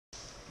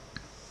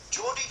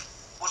Geordie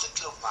was a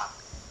clubman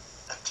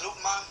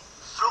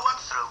through and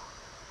through.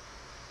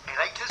 He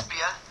liked his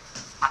beer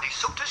and he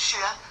sucked his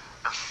share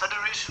of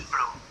Federation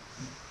brew.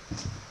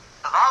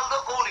 Of all the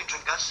only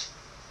drinkers,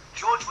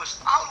 George was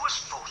always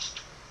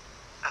first,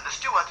 and the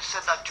steward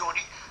said that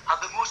Geordie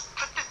had the most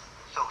prickly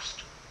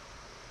thirst.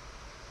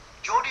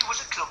 Geordie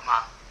was a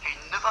clubman, he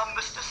never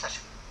missed a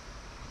session.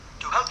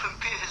 To help him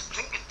pay his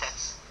drinking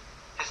debts,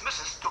 his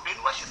missus took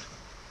in washing.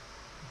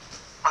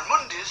 On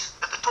Mondays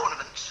at the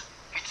tournaments,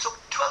 he'd suck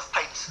 12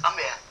 pints a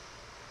mare,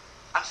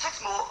 and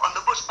 6 more on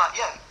the bus back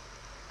home,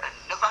 and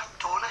never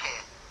torn a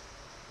hair.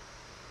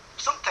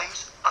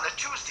 Sometimes on a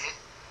Tuesday,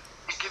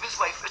 he'd give his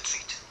wife a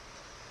treat,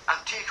 and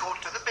take her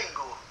to the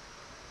bingo,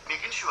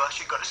 making sure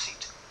she got a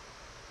seat.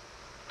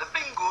 The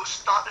bingo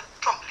started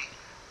promptly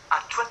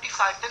at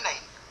 25 to 9.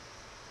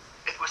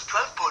 It was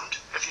 £12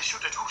 if you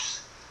shoot at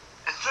hoose,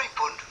 and £3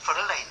 for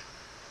a line.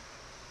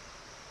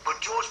 But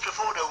George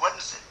preferred a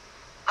Wednesday.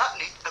 That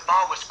night the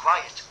bar was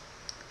quiet.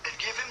 It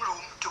gave him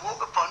room to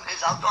walk upon his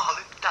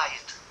alcoholic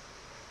diet.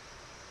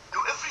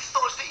 Now every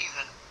Thursday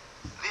evening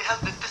they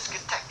held a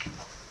discotheque,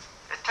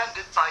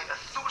 attended by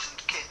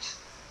 1,000 kids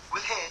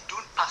with hair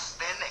down past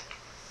their neck.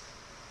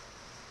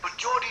 But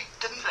Geordie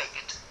didn't like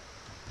it.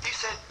 He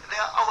said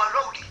they're our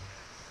rowdy,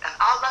 and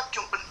all that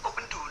jumping up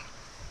and down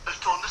will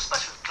turn the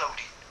special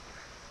cloudy.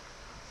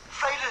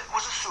 Friday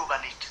was a sober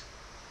night.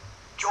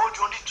 George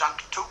only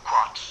drank 2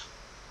 quarts.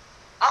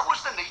 That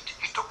was the night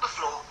he took the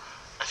floor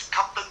as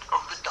captain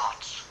of the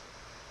darts.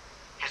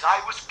 His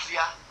eye was clear,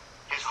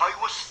 his eye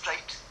was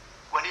straight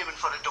when aiming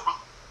for a double,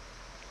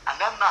 and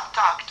them that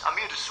tagged or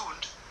made a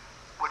sound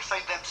would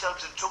find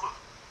themselves in trouble.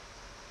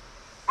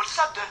 But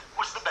Saturday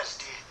was the best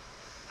day.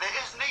 There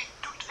is no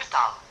doubt at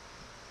all.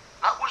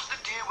 That was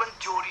the day when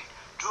Geordie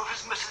drove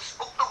his missus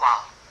up the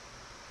wall.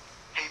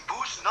 He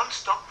boozed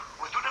non-stop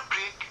without a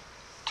break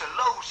till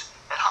Lowe's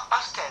at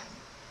 10:30,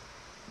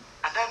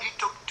 and then he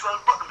took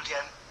 12 bottles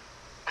in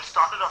and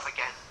started off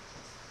again.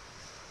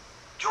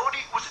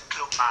 Geordie was a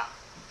clubman.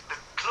 The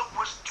club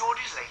was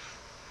Geordie's life.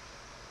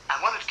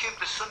 And when it came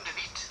to Sunday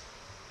night,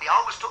 he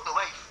always took the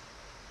wife.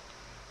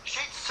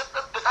 She'd sip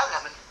a bitter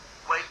lemon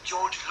while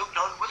George looked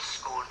on with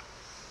scorn.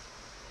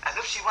 And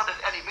if she wanted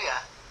any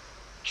more,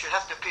 she'd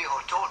have to pay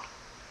her tone.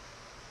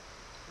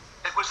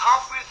 It was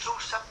halfway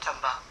through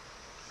September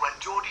when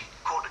Geordie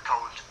caught a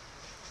cold.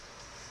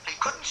 He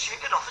couldn't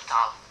shake it off at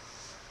all.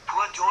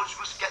 Poor George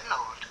was getting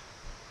old.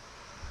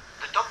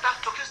 The doctor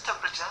took his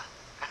temperature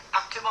and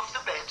packed him off the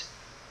bed.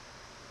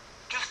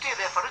 Just stay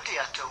there for a day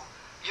or 2,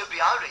 you'll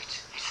be all right,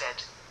 he said.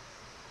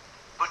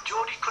 But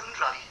Geordie couldn't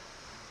rally,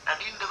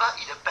 and he never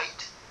eat a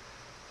bite.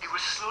 He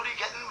was slowly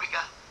getting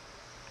weaker,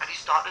 and he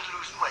started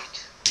losing weight.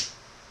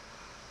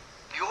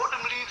 The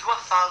autumn leaves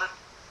were falling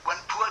when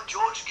poor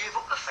George gave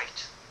up the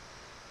fight,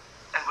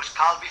 and was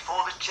called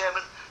before the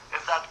chairman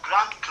of that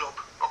grand club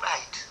up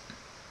height.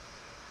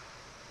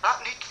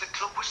 That night the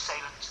club was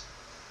silent.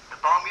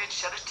 The barmaid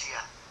shed a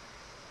tear.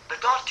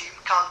 The dart team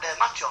called their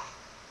match off,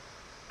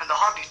 and they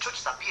hardly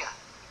touched that beer.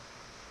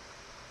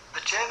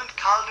 The chairman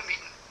called a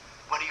meeting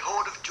when he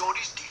heard of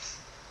Geordie's death.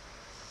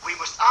 We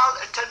must all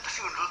attend the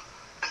funeral,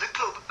 and the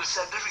club will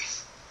send a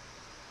wreath.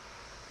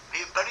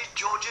 They buried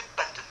George at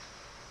Benton.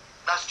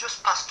 That's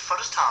just past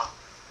Forest Hall.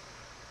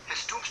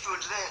 His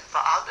tombstone's there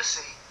for all to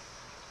see,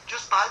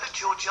 just by the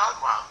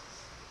churchyard wall.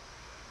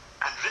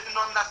 And written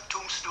on that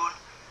tombstone,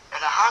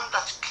 in a hand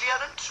that's clear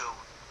and true,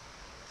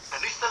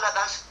 beneath the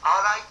letters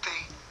R.I.P.,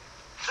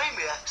 3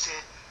 more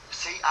say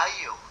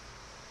C.I.U.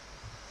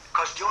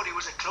 'Cause Geordie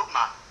was a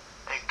clubman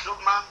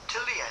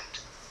till the end.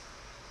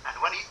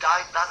 And when he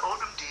died that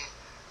autumn day,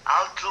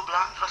 all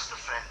clubland lost a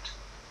friend.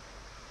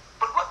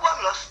 But what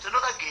one lost,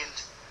 another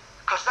gained,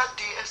 'cause that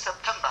day in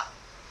September,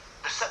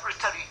 the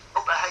secretary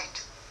up ahead